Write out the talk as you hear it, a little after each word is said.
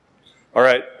All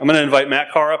right, I'm going to invite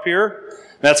Matt Karr up here.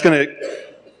 Matt's going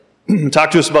to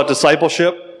talk to us about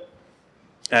discipleship,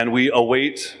 and we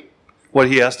await what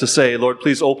he has to say. Lord,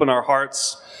 please open our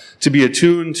hearts to be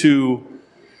attuned to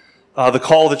the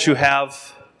call that you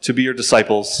have to be your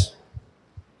disciples.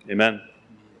 Amen.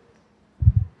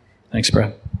 Thanks,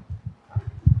 Brad.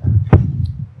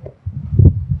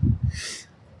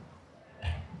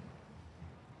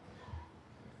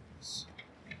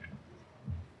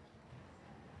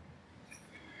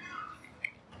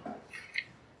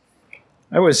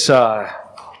 I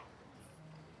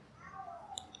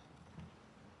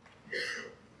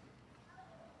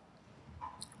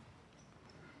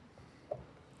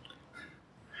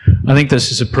think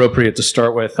this is appropriate to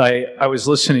start with. I was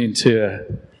listening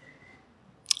to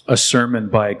a sermon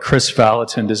by Chris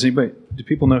Valentin. Do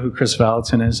people know who Chris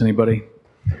Valentin is? Anybody?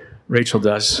 Rachel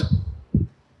does.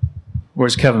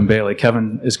 Where's Kevin Bailey?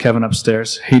 Is Kevin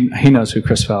upstairs? He knows who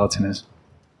Chris Valentin is.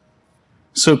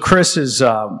 So Chris is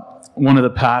one of the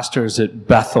pastors at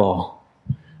Bethel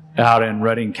out in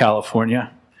Redding,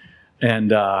 California.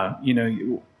 And,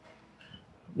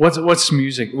 what's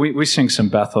music? We sing some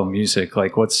Bethel music.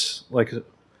 What's a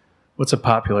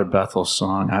popular Bethel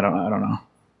song? I don't know.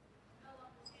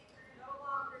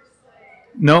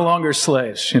 No Longer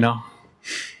Slaves, Anyway,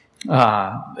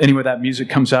 that music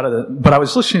comes out of the... But I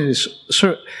was listening to this...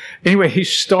 Anyway, he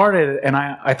started, and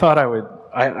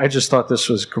I just thought this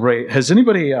was great. Has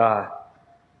anybody...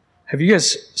 have you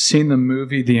guys seen the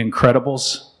movie The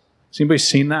Incredibles? Has anybody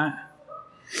seen that?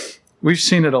 We've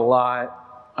seen it a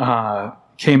lot.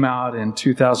 Came out in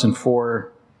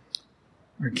 2004.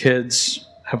 Our kids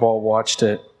have all watched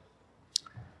it.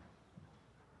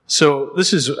 So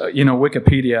this is,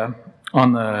 Wikipedia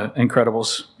on The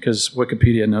Incredibles, because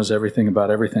Wikipedia knows everything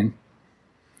about everything.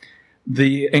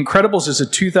 The Incredibles is a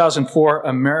 2004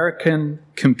 American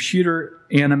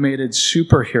computer-animated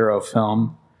superhero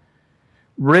film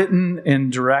written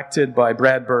and directed by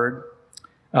Brad Bird,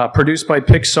 produced by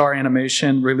Pixar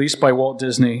Animation, released by Walt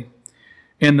Disney.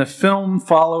 And the film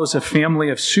follows a family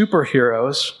of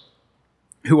superheroes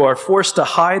who are forced to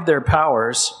hide their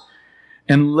powers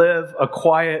and live a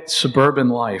quiet suburban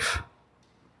life.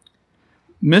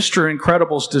 Mr.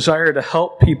 Incredible's desire to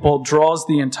help people draws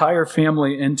the entire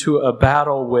family into a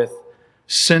battle with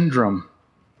Syndrome.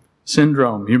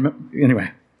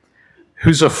 Anyway,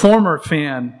 who's a former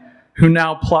fan who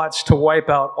now plots to wipe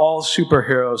out all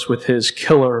superheroes with his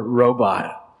killer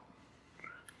robot.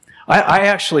 I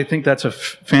actually think that's a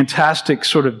fantastic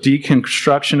sort of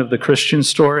deconstruction of the Christian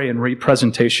story and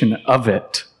representation of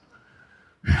it.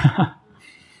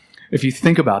 If you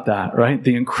think about that, right?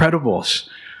 The Incredibles.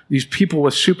 These people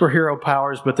with superhero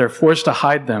powers, but they're forced to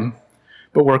hide them.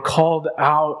 But we're called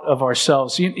out of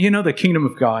ourselves. You know the kingdom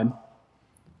of God,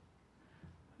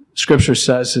 Scripture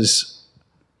says,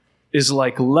 is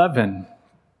like leaven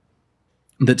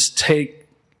that's taken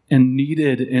and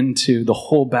kneaded into the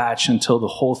whole batch until the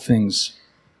whole thing's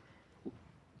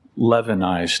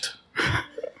leavened.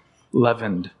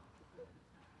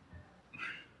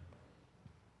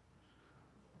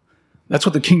 That's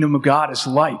what the kingdom of God is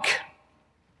like.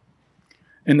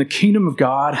 And the kingdom of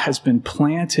God has been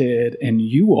planted in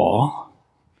you all,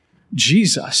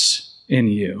 Jesus in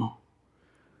you.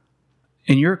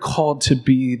 And you're called to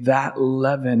be that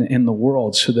leaven in the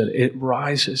world so that it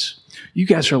rises. You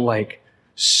guys are like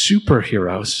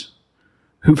superheroes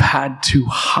who've had to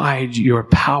hide your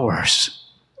powers.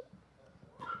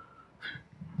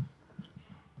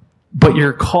 But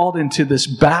you're called into this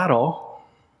battle.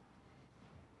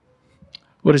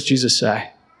 What does Jesus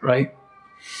say, right?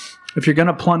 If you're going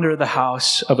to plunder the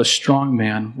house of a strong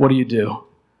man, what do?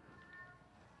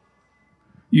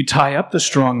 You tie up the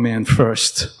strong man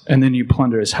first, and then you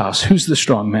plunder his house. Who's the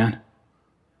strong man?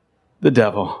 The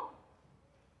devil.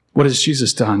 What has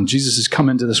Jesus done? Jesus has come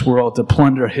into this world to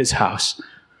plunder his house.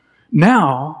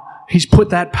 Now, he's put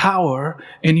that power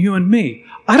in you and me.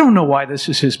 I don't know why this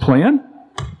is his plan.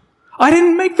 I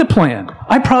didn't make the plan.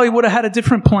 I probably would have had a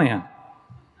different plan.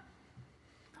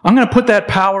 I'm going to put that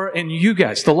power in you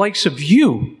guys, the likes of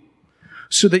you,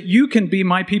 so that you can be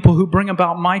my people who bring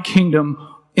about my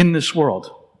kingdom in this world.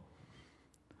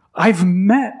 Have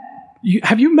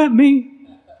you met me?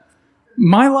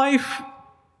 My life,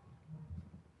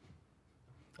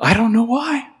 I don't know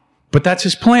why, but that's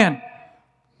his plan.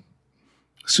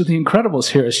 So The Incredibles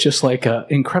here is just like an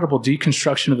incredible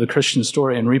deconstruction of the Christian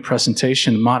story and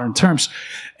representation in modern terms.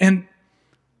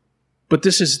 But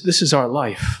this is our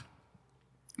life.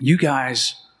 You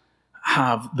guys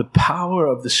have the power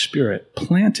of the Spirit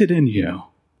planted in you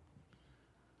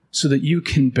so that you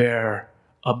can bear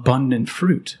abundant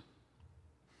fruit.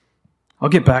 I'll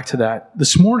get back to that.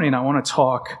 This morning, I want to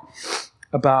talk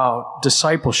about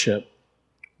discipleship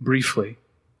briefly.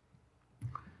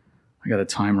 I got a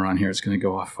timer on here. It's going to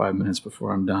go off 5 minutes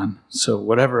before I'm done. So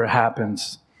whatever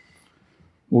happens,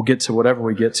 we'll get to whatever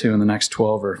we get to in the next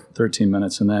 12 or 13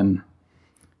 minutes, and then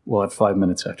we'll have 5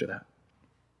 minutes after that.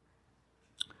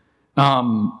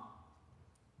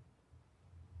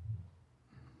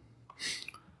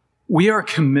 We are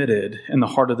committed in the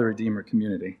Heart of the Redeemer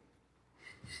community,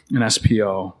 in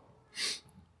SPO,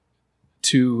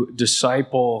 to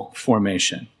disciple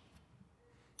formation.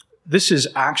 This is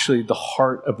actually the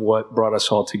heart of what brought us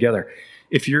all together.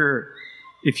 If you're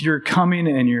coming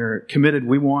and you're committed,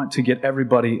 we want to get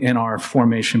everybody in our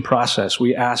formation process.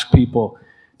 We ask people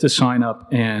to sign up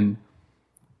and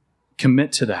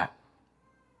commit to that.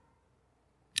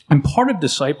 And part of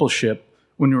discipleship,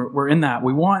 when we're in that,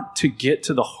 we want to get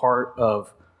to the heart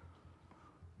of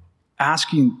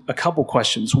asking a couple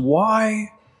questions.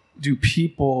 Why do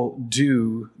people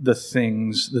do the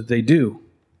things that they do?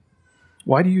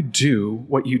 Why do you do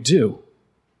what you do?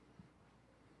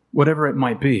 Whatever it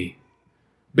might be.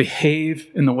 Behave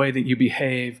in the way that you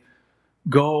behave.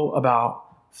 Go about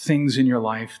things in your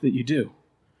life that you do.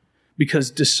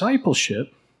 Because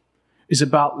discipleship is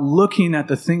about looking at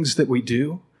the things that we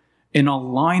do and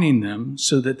aligning them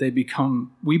so that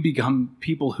we become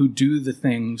people who do the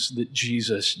things that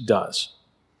Jesus does.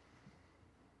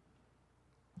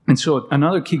 And so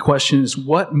another key question is,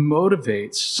 what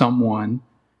motivates someone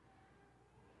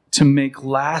to make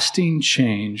lasting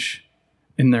change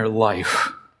in their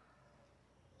life?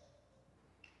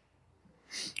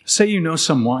 Say you know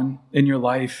someone in your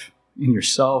life, in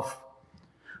yourself,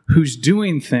 who's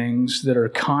doing things that are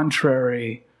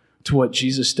contrary to what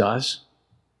Jesus does.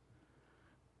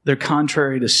 They're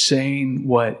contrary to saying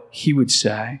what he would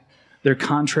say. They're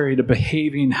contrary to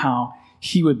behaving how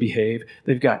he would behave.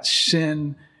 They've got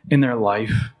sin in their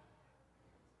life.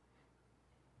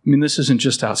 I mean, this isn't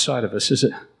just outside of us, is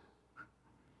it?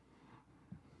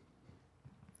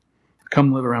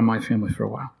 Come live around my family for a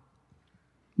while.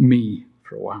 Me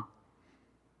for a while.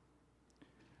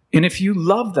 And if you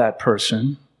love that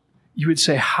person, you would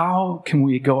say, how can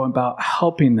we go about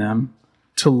helping them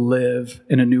to live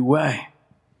in a new way?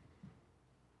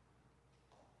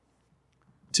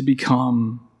 To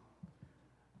become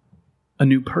a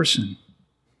new person.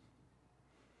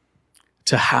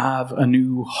 To have a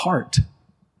new heart.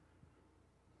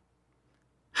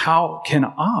 How can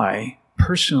I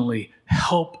personally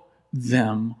help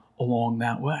them along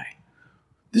that way?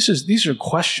 These are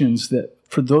questions that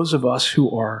for those of us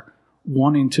who are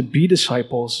wanting to be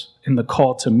disciples in the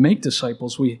call to make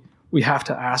disciples, we have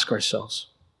to ask ourselves.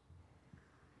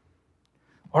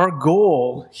 Our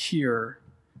goal here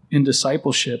in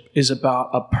discipleship is about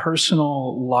a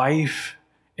personal life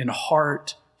and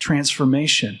heart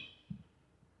transformation.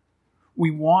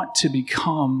 We want to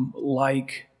become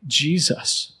like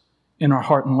Jesus in our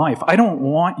heart and life. I don't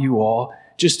want you all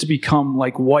just to become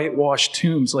like whitewashed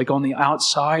tombs, like on the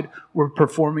outside we're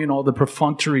performing all the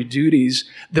perfunctory duties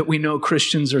that we know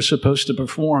Christians are supposed to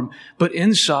perform, but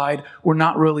inside we're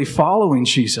not really following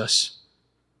Jesus.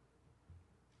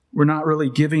 We're not really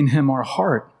giving him our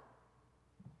heart.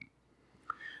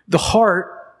 The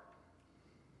heart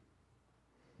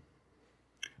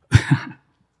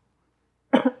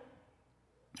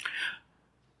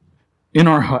in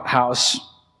our house,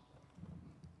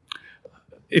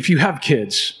 if you have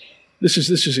kids, this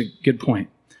is a good point.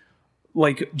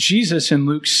 Like Jesus in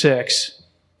Luke 6,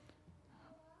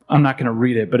 I'm not going to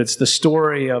read it, but it's the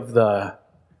story of a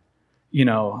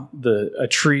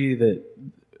tree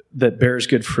that bears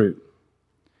good fruit.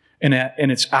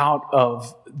 And it's out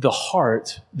of the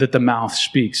heart that the mouth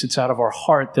speaks. It's out of our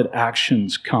heart that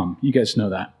actions come. You guys know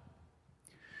that.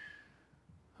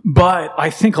 But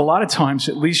I think a lot of times,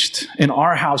 at least in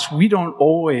our house, we don't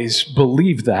always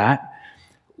believe that.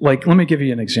 Like, let me give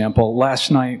you an example. Last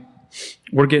night,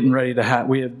 we're getting ready to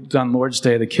we have done Lord's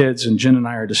Day. The kids and Jen and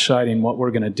I are deciding what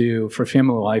we're going to do for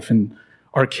family life. And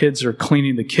our kids are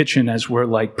cleaning the kitchen as we're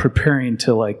like preparing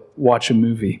to watch a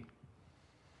movie.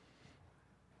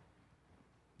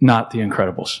 Not The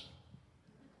Incredibles.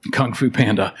 Kung Fu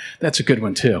Panda. That's a good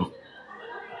one, too.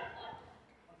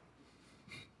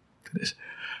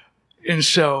 And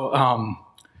so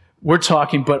we're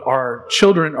talking, but our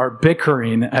children are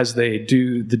bickering as they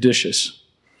do the dishes.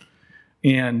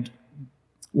 And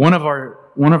one of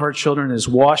our children is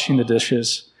washing the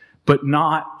dishes, but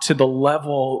not to the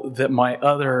level that my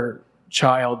other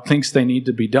child thinks they need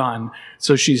to be done.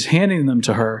 So she's handing them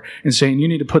to her and saying, you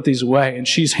need to put these away. And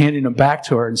she's handing them back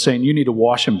to her and saying, you need to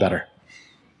wash them better.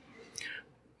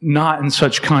 Not in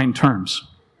such kind terms.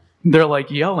 They're like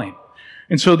yelling.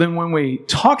 And so then when we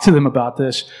talk to them about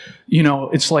this,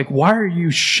 it's like, why are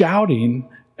you shouting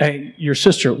at your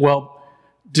sister? Well,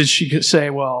 did she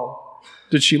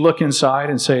look inside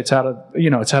and say, it's out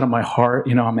of my heart,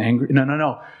 I'm angry?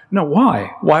 No. No,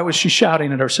 why? Why was she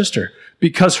shouting at her sister?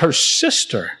 Because her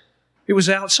sister, it was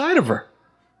outside of her,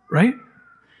 right?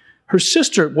 Her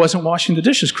sister wasn't washing the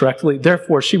dishes correctly,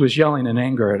 therefore she was yelling in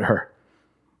anger at her.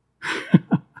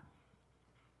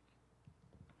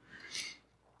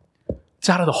 It's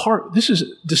out of the heart. This is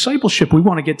discipleship. We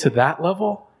want to get to that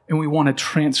level, and we want to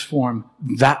transform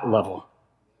that level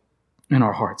in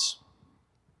our hearts.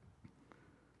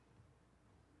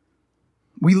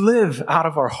 We live out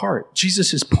of our heart.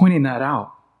 Jesus is pointing that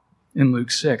out in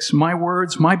Luke 6. My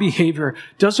words, my behavior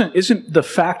isn't the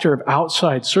factor of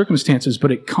outside circumstances,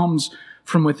 but it comes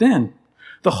from within.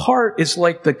 The heart is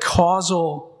like the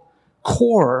causal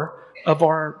core of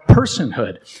our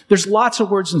personhood. There's lots of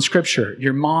words in Scripture.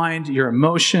 Your mind, your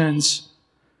emotions,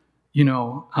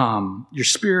 your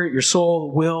spirit, your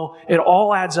soul, will. It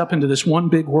all adds up into this one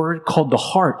big word called the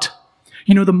heart.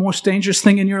 The most dangerous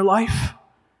thing in your life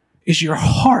is your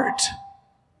heart.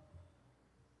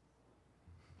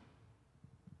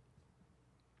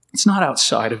 It's not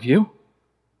outside of you.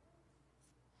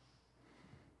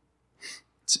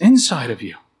 It's inside of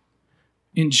you.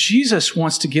 And Jesus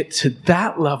wants to get to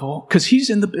that level because he's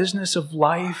in the business of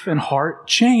life and heart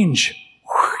change.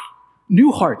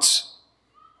 New hearts.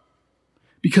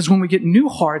 Because when we get new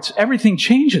hearts, everything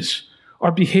changes.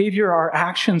 Our behavior, our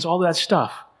actions, all that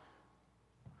stuff.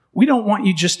 We don't want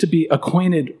you just to be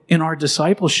acquainted in our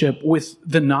discipleship with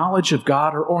the knowledge of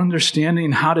God or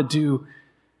understanding how to do,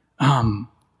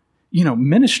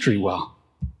 ministry well.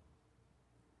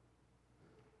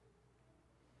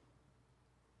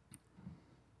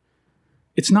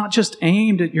 It's not just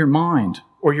aimed at your mind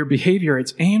or your behavior.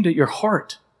 It's aimed at your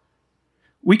heart.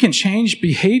 We can change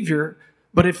behavior,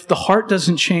 but if the heart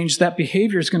doesn't change, that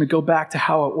behavior is going to go back to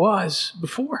how it was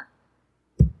before.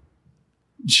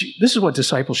 This is what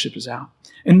discipleship is about.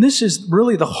 And this is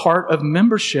really the heart of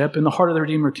membership and the heart of the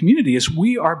Redeemer community is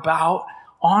we are about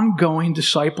ongoing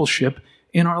discipleship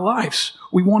in our lives.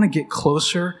 We want to get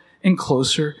closer and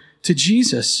closer to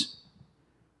Jesus.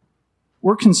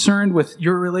 We're concerned with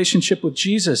your relationship with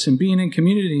Jesus and being in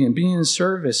community and being in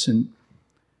service and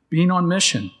being on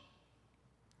mission.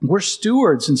 We're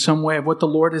stewards in some way of what the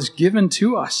Lord has given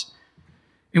to us.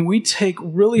 And we take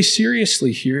really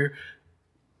seriously here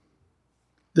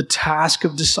the task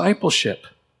of discipleship.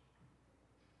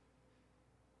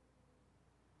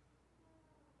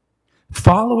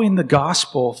 Following the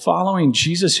gospel, following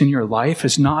Jesus in your life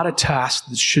is not a task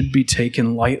that should be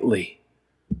taken lightly.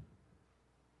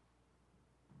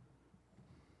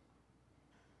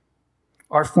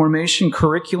 Our formation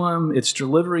curriculum, its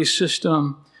delivery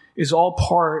system, is all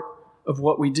part of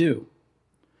what we do.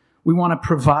 We want to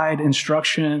provide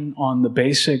instruction on the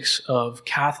basics of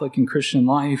Catholic and Christian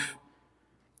life,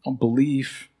 on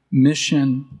belief,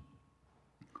 mission.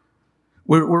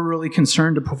 We're really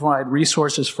concerned to provide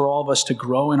resources for all of us to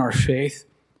grow in our faith.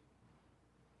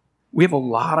 We have a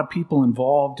lot of people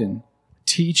involved in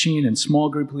teaching and small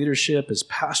group leadership as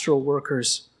pastoral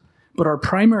workers. But our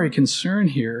primary concern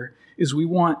here is we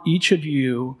want each of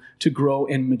you to grow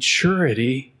in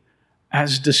maturity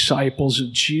as disciples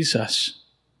of Jesus.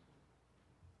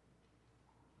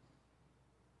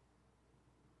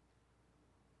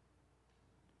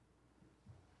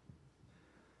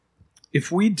 If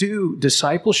we do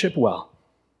discipleship well,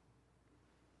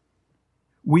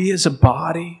 we as a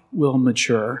body will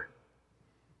mature,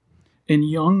 and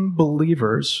young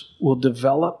believers will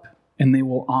develop and they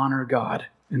will honor God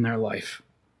in their life.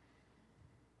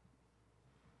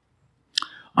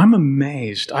 I'm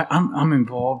amazed. I'm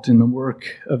involved in the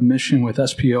work of mission with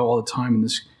SPO all the time in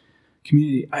this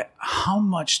community. How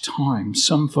much time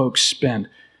some folks spend.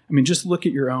 Just look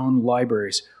at your own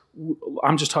libraries.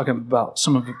 I'm just talking about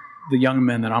some of the young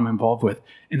men that I'm involved with,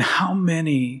 and how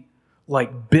many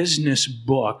business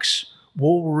books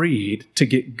we'll read to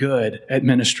get good at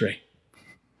ministry.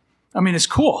 It's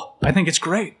cool. I think it's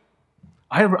great.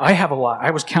 I have a lot.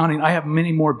 I was counting. I have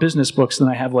many more business books than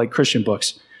I have Christian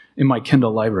books in my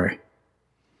Kindle library.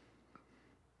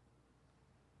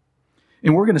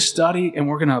 And we're going to study and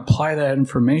we're going to apply that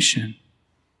information.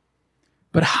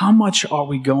 But how much are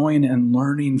we going and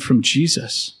learning from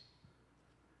Jesus?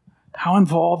 How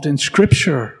involved in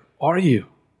Scripture are you?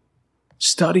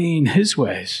 Studying His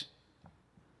ways.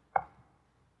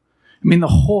 The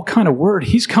whole kind of word,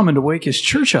 He's coming to wake His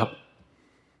church up.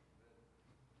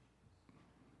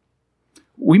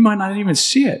 We might not even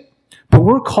see it, but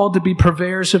we're called to be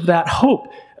purveyors of that hope.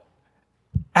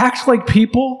 Act like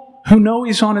people who know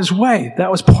he's on his way.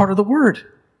 That was part of the word.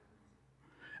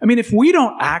 I mean, if we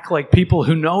don't act like people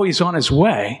who know he's on his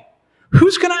way,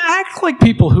 who's going to act like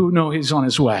people who know he's on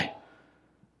his way?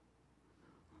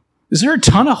 Is there a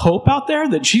ton of hope out there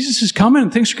that Jesus is coming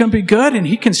and things are going to be good and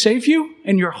he can save you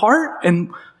and your heart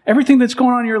and everything that's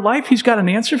going on in your life? He's got an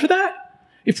answer for that?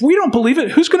 If we don't believe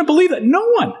it, who's going to believe it? No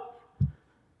one.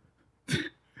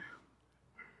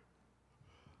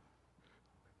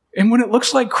 And when it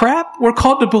looks like crap, we're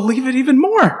called to believe it even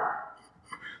more.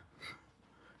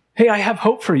 Hey, I have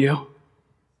hope for you.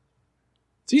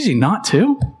 It's easy not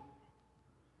to. I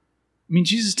mean,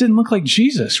 Jesus didn't look like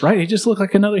Jesus, right? He just looked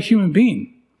like another human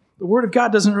being. The Word of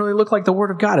God doesn't really look like the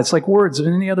Word of God. It's like words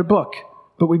in any other book,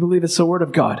 but we believe it's the Word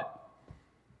of God.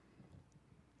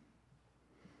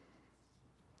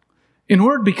 In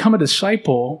order to become a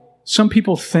disciple, some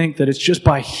people think that it's just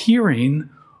by hearing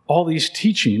all these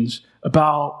teachings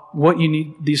about what you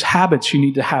need, these habits you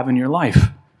need to have in your life.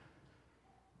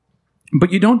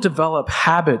 But you don't develop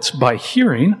habits by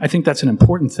hearing. I think that's an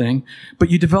important thing. But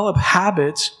you develop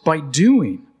habits by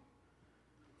doing.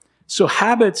 So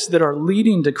habits that are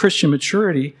leading to Christian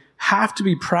maturity have to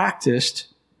be practiced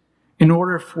in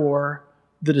order for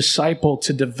the disciple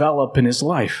to develop in his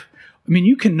life. I mean,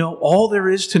 you can know all there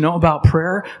is to know about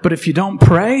prayer, but if you don't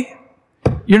pray,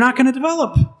 you're not going to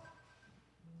develop.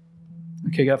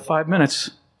 Okay, got 5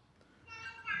 minutes.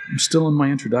 I'm still in my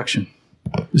introduction.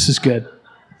 This is good.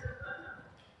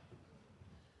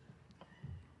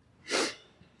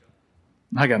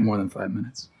 I got more than 5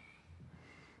 minutes.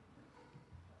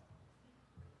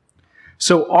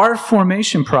 So our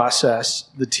formation process,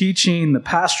 the teaching, the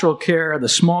pastoral care, the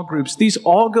small groups, these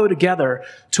all go together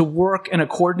to work in a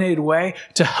coordinated way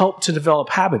to help to develop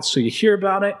habits. So you hear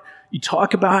about it, you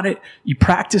talk about it, you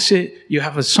practice it, you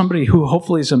have somebody who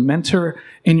hopefully is a mentor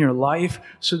in your life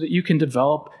so that you can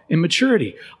develop in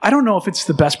maturity. I don't know if it's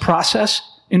the best process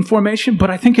in formation,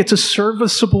 but I think it's a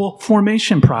serviceable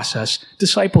formation process,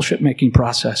 discipleship making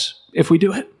process, if we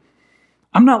do it.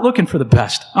 I'm not looking for the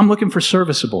best. I'm looking for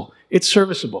serviceable. It's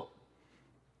serviceable.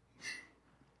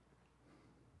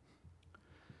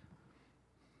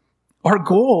 Our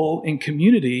goal in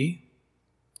community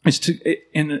is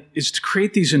to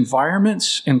create these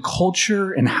environments and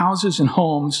culture and houses and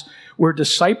homes where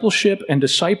discipleship and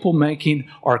disciple making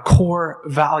are core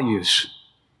values.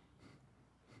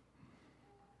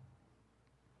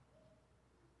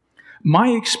 My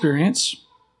experience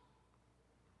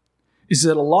is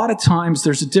that a lot of times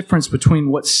there's a difference between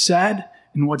what's said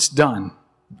and what's done.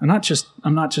 I'm not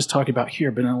just talking about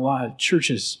here, but in a lot of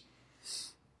churches.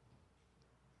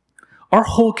 Our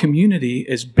whole community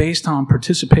is based on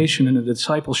participation in a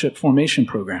discipleship formation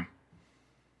program.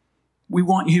 We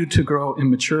want you to grow in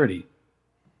maturity.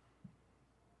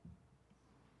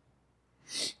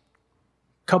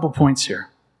 Couple points here.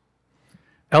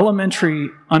 Elementary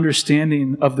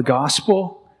understanding of the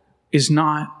gospel is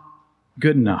not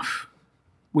good enough.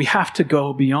 We have to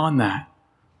go beyond that.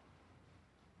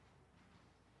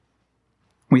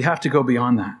 We have to go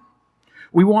beyond that.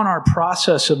 We want our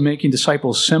process of making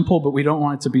disciples simple, but we don't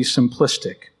want it to be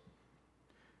simplistic.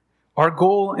 Our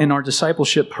goal in our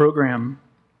discipleship program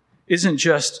isn't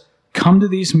just come to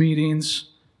these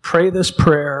meetings, pray this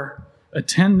prayer,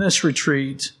 attend this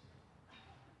retreat,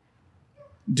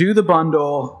 do the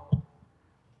bundle,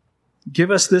 give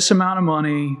us this amount of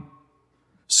money,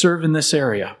 serve in this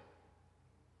area.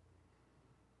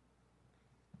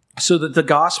 So that the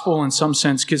gospel, in some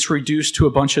sense, gets reduced to a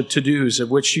bunch of to-dos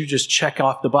of which you just check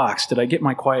off the box. Did I get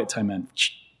my quiet time in?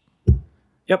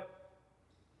 Yep.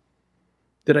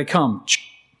 Did I come?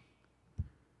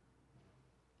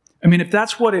 I mean, if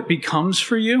that's what it becomes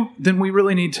for you, then we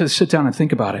really need to sit down and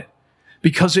think about it.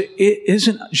 Because it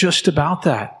isn't just about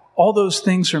that. All those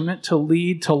things are meant to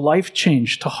lead to life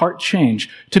change, to heart change,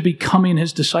 to becoming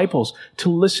his disciples, to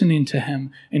listening to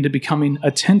him, and to becoming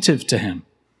attentive to him.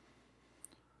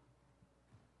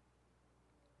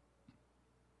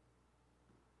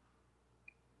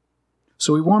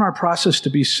 So we want our process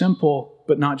to be simple,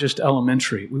 but not just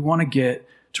elementary. We want to get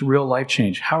to real life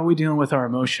change. How are we dealing with our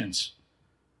emotions?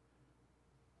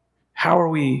 How are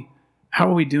we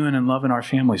doing in loving our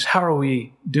families? How are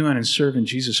we doing in serving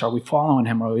Jesus? Are we following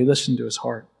him? Are we listening to his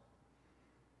heart?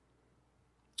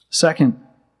 Second,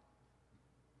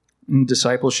 in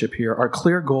discipleship here, our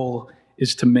clear goal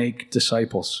is to make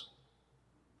disciples.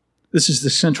 This is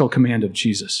the central command of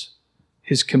Jesus,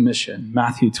 his commission,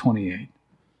 Matthew 28.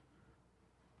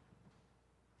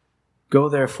 Go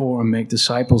therefore and make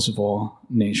disciples of all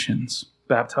nations,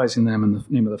 baptizing them in the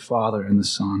name of the Father and the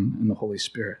Son and the Holy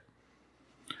Spirit.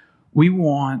 We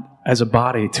want, as a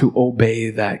body, to obey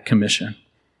that commission.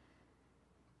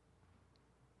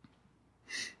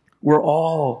 We're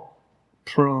all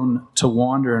prone to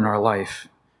wander in our life,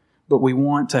 but we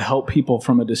want to help people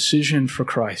from a decision for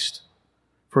Christ,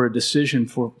 for a decision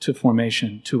to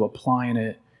formation, to applying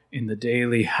it in the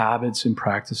daily habits and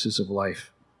practices of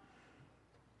life.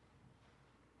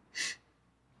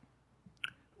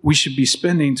 We should be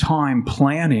spending time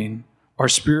planning our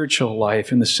spiritual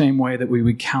life in the same way that we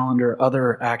would calendar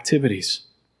other activities.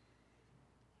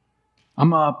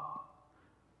 I'm up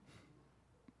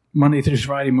Monday through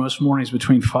Friday most mornings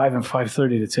between 5 and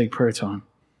 5:30 to take prayer time.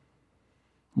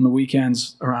 On the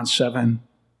weekends around 7.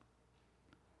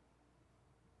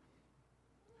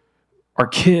 Our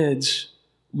kids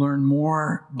learn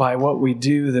more by what we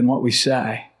do than what we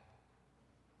say.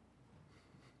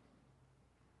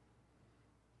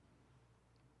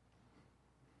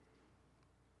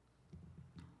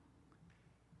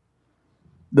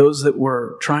 Those that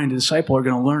we're trying to disciple are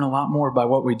going to learn a lot more by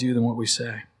what we do than what we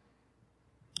say.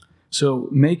 So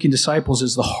making disciples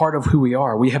is the heart of who we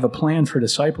are. We have a plan for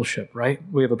discipleship, right?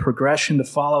 We have a progression to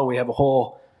follow. We have a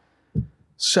whole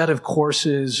set of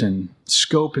courses and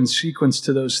scope and sequence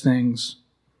to those things.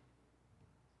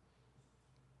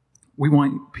 We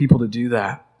want people to do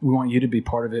that. We want you to be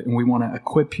part of it, and we want to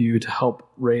equip you to help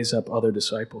raise up other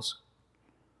disciples.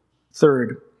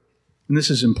 Third, and this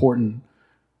is important,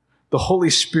 the Holy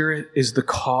Spirit is the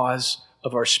cause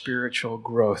of our spiritual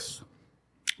growth.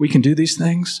 We can do these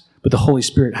things, but the Holy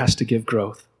Spirit has to give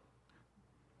growth.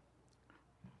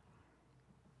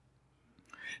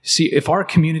 See, if our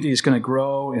community is going to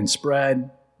grow and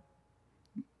spread,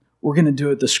 we're going to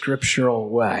do it the scriptural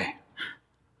way.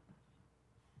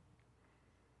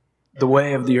 The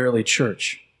way of the early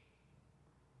church.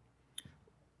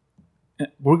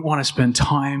 We want to spend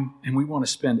time and we want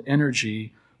to spend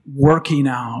energy working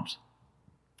out,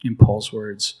 in Paul's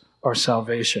words, our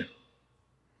salvation.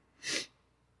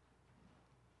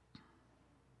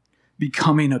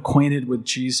 Becoming acquainted with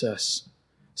Jesus,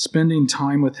 spending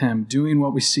time with him, doing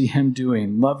what we see him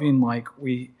doing, loving like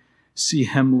we see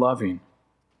him loving.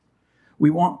 We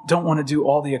don't want to do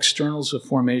all the externals of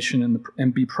formation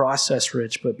and be process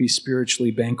rich, but be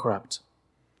spiritually bankrupt.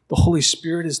 The Holy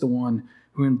Spirit is the one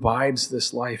who imbibes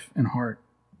this life and heart.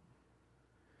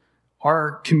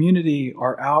 Our community,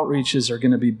 our outreaches are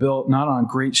going to be built not on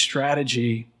great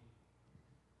strategy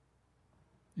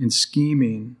and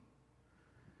scheming,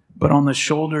 but on the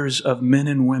shoulders of men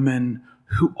and women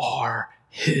who are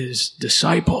his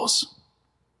disciples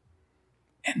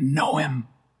and know him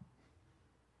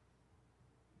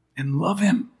and love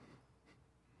him.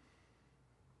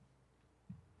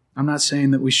 I'm not saying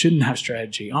that we shouldn't have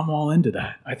strategy. I'm all into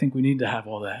that. I think we need to have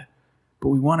all that. But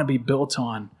we want to be built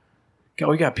on, God,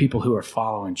 we got people who are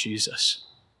following Jesus,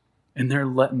 and they're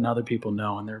letting other people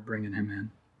know, and they're bringing him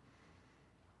in.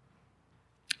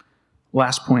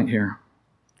 Last point here.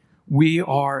 We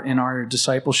are, in our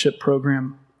discipleship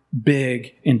program,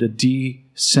 big into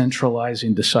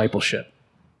decentralizing discipleship.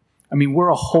 I mean, we're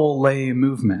a whole lay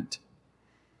movement.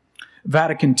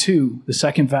 Vatican II, the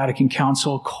Second Vatican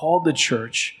Council, called the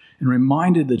church and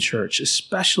reminded the church,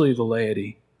 especially the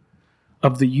laity,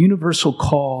 of the universal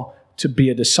call to be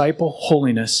a disciple,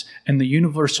 holiness, and the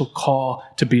universal call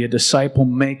to be a disciple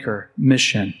maker,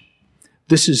 mission.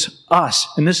 This is us,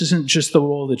 and this isn't just the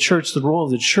role of the church. The role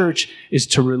of the church is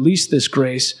to release this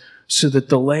grace so that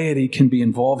the laity can be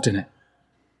involved in it.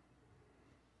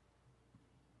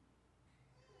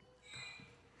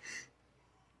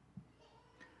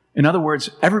 In other words,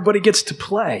 everybody gets to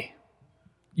play.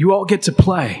 You all get to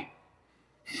play.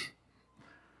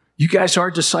 You guys are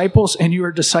disciples, and you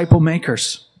are disciple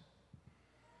makers.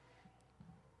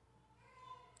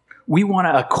 We want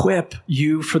to equip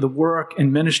you for the work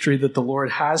and ministry that the Lord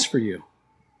has for you.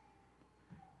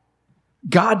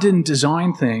 God didn't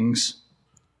design things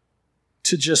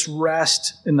to just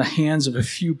rest in the hands of a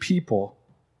few people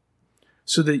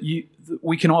so that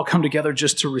we can all come together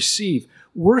just to receive.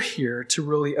 We're here to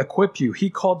really equip you. He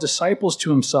called disciples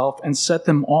to himself and set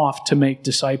them off to make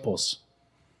disciples.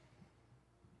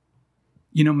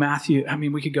 You know, Matthew, I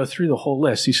mean, we could go through the whole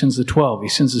list. He sends the 12. He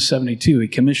sends the 72. He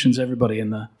commissions everybody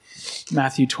in the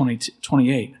Matthew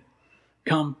 28.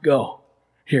 Come, go.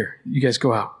 Here, you guys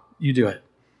go out. You do it.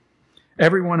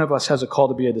 Every one of us has a call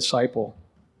to be a disciple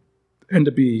and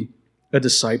to be a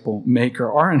disciple maker.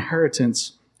 Our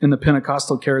inheritance in the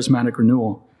Pentecostal charismatic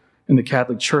renewal in the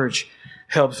Catholic Church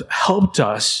has helped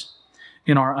us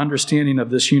in our understanding of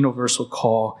this universal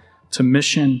call to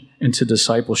mission and to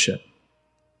discipleship.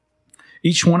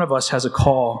 Each one of us has a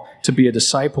call to be a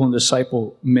disciple and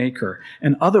disciple maker.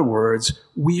 In other words,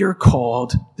 we are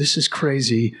called, this is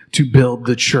crazy, to build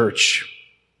the church.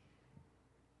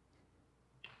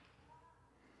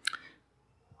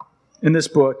 In this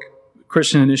book,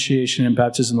 Christian Initiation and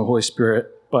Baptism of the Holy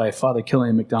Spirit by Father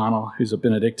Killian McDonnell, who's a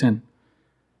Benedictine,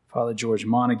 Father George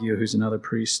Montague, who's another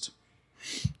priest,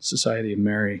 Society of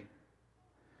Mary.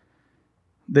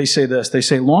 They say this, they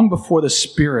say, long before the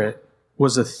Spirit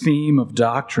was a theme of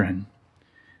doctrine,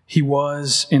 he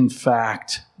was, in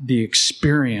fact, the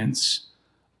experience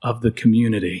of the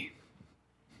community.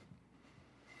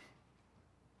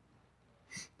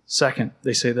 Second,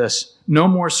 they say this, no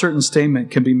more certain statement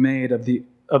can be made of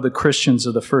the Christians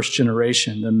of the first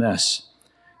generation than this.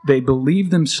 They believe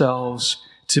themselves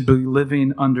to be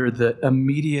living under the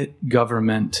immediate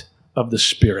government of the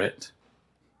Spirit.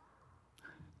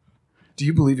 Do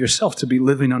you believe yourself to be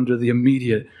living under the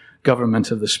immediate government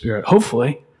of the Spirit?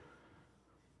 Hopefully.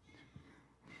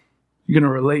 You're going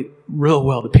to relate real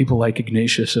well to people like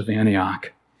Ignatius of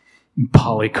Antioch, and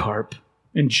Polycarp,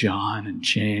 and John, and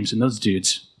James, and those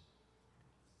dudes.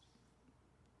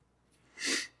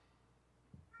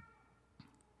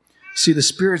 See, the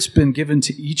Spirit's been given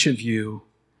to each of you.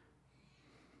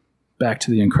 Back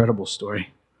to the incredible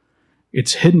story.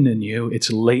 It's hidden in you.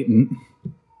 It's latent.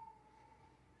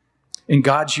 And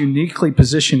God's uniquely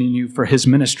positioning you for his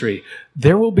ministry.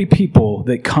 There will be people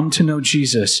that come to know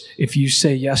Jesus if you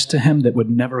say yes to him that would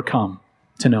never come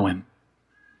to know him.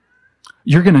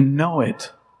 You're going to know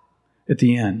it at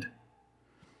the end.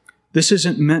 This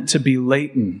isn't meant to be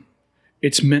latent.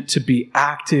 It's meant to be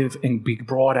active and be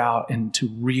brought out into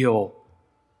real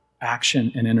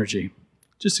action and energy.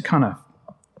 Just to kind of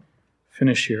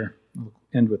finish here, I'll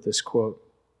end with this quote,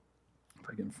 if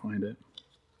I can find it.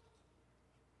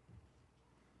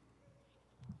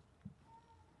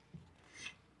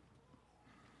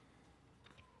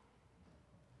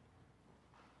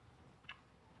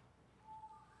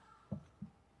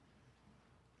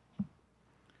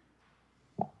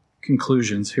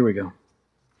 Conclusions. Here we go.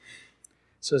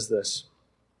 It says this.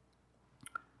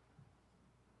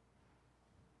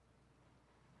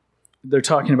 They're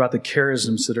talking about the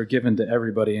charisms that are given to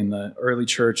everybody in the early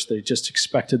church. They just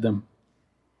expected them.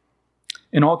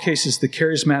 In all cases, the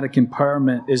charismatic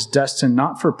empowerment is destined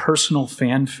not for personal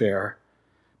fanfare,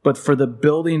 but for the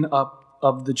building up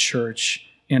of the church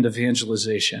and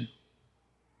evangelization.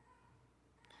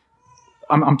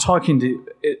 I'm talking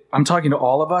to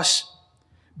all of us,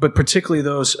 but particularly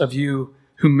those of you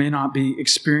who may not be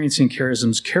experiencing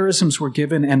charisms. Charisms were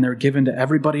given, and they're given to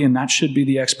everybody, and that should be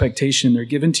the expectation. They're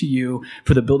given to you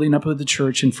for the building up of the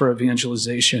church and for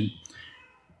evangelization.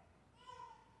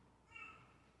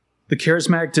 The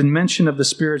charismatic dimension of the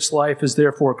Spirit's life is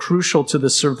therefore crucial to the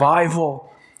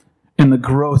survival and the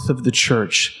growth of the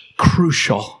church.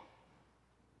 Crucial.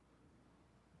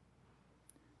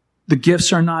 The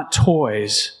gifts are not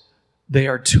toys, they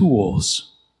are tools.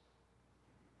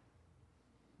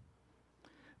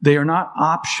 They are not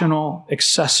optional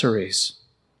accessories,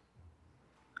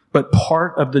 but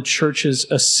part of the church's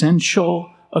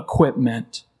essential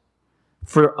equipment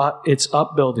for its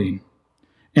upbuilding.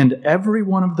 And every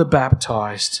one of the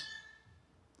baptized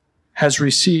has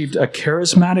received a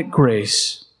charismatic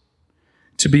grace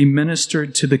to be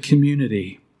ministered to the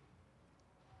community.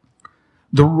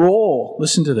 The role,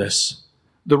 listen to this,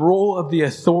 the role of the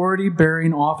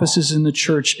authority-bearing offices in the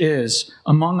church is,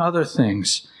 among other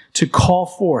things, to call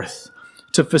forth,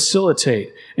 to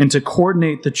facilitate, and to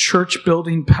coordinate the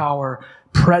church-building power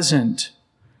present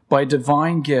by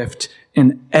divine gift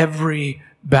in every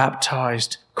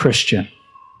baptized Christian.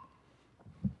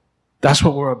 That's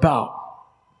what we're about.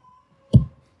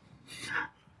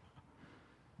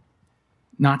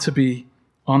 Not to be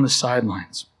on the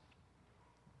sidelines.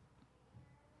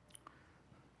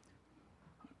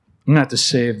 I'm going to have to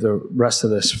save the rest of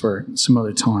this for some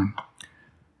other time.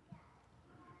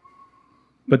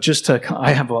 But just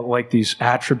I have like these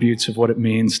attributes of what it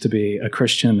means to be a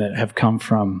Christian that have come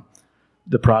from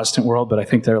the Protestant world, but I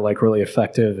think they're like really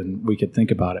effective and we could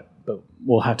think about it. But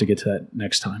we'll have to get to that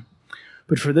next time.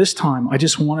 But for this time, I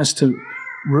just want us to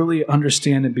really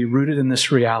understand and be rooted in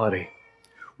this reality.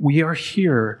 We are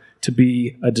here to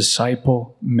be a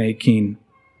disciple-making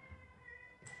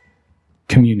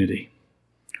community.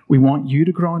 We want you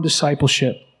to grow in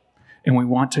discipleship, and we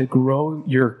want to grow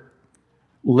your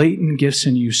latent gifts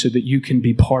in you so that you can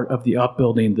be part of the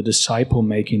upbuilding, the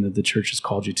disciple-making that the church has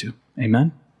called you to.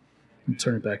 Amen? I'll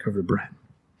turn it back over to Brett.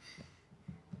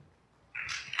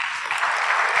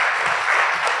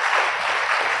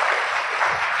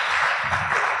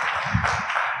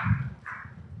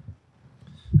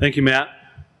 Thank you, Matt.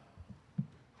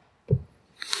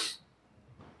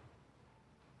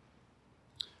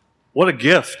 What a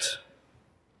gift.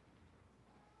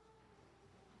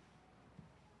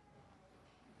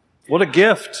 What a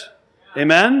gift.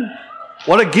 Amen?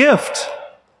 What a gift.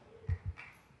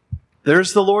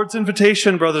 There's the Lord's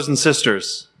invitation, brothers and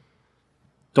sisters.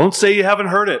 Don't say you haven't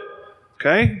heard it,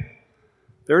 okay?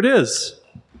 There it is.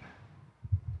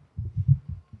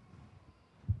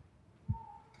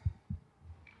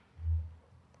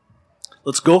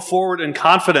 Let's go forward in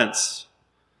confidence.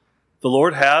 The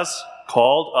Lord has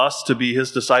called us to be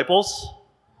his disciples,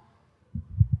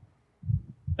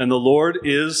 and the Lord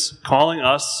is calling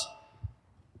us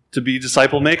to be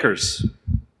disciple makers.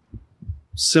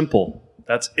 Simple.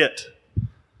 That's it.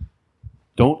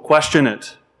 Don't question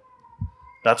it.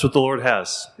 That's what the Lord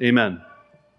has. Amen.